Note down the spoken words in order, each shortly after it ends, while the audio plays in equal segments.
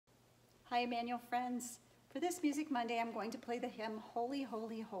Hi, Emmanuel friends. For this Music Monday, I'm going to play the hymn, Holy,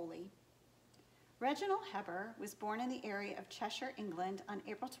 Holy, Holy. Reginald Heber was born in the area of Cheshire, England on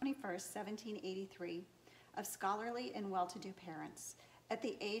April 21st, 1783, of scholarly and well-to-do parents. At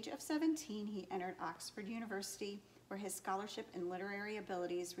the age of 17, he entered Oxford University, where his scholarship and literary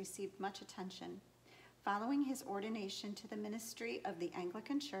abilities received much attention. Following his ordination to the ministry of the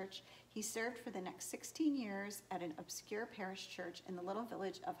Anglican Church, he served for the next 16 years at an obscure parish church in the little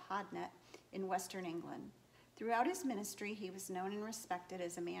village of Hodnet in western England. Throughout his ministry, he was known and respected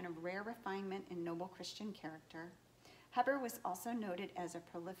as a man of rare refinement and noble Christian character. Heber was also noted as a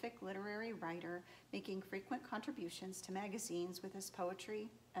prolific literary writer, making frequent contributions to magazines with his poetry,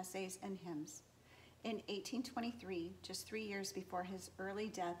 essays, and hymns. In 1823, just 3 years before his early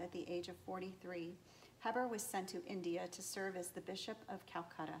death at the age of 43, Heber was sent to India to serve as the Bishop of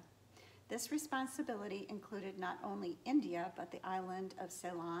Calcutta. This responsibility included not only India, but the island of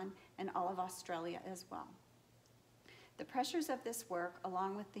Ceylon and all of Australia as well. The pressures of this work,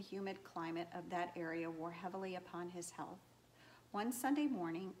 along with the humid climate of that area, wore heavily upon his health. One Sunday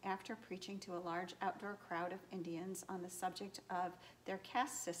morning, after preaching to a large outdoor crowd of Indians on the subject of their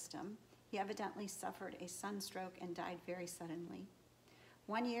caste system, he evidently suffered a sunstroke and died very suddenly.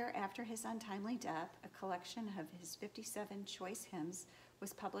 1 year after his untimely death, a collection of his 57 choice hymns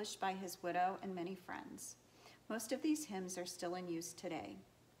was published by his widow and many friends. Most of these hymns are still in use today.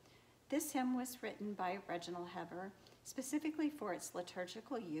 This hymn was written by Reginald Heber specifically for its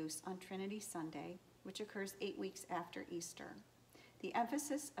liturgical use on Trinity Sunday, which occurs 8 weeks after Easter. The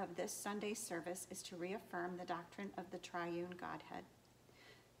emphasis of this Sunday service is to reaffirm the doctrine of the triune Godhead.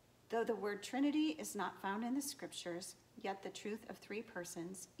 Though the word Trinity is not found in the scriptures, yet the truth of three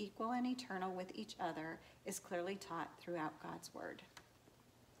persons, equal and eternal with each other, is clearly taught throughout God's word.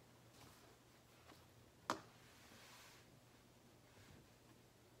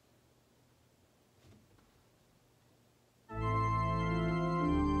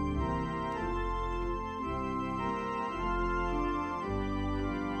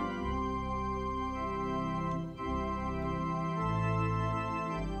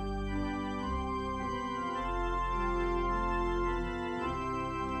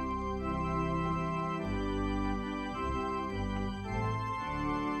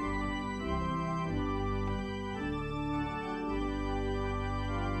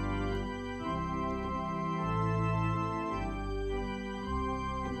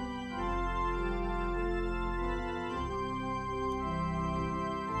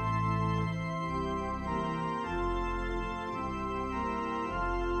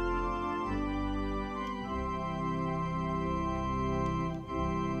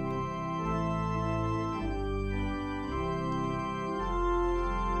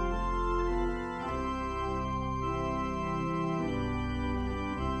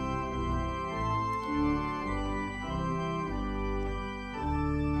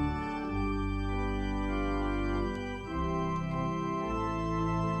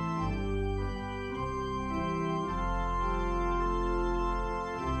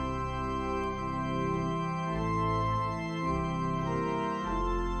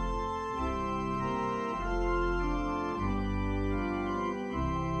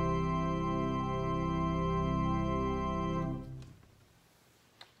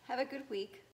 Have a good week.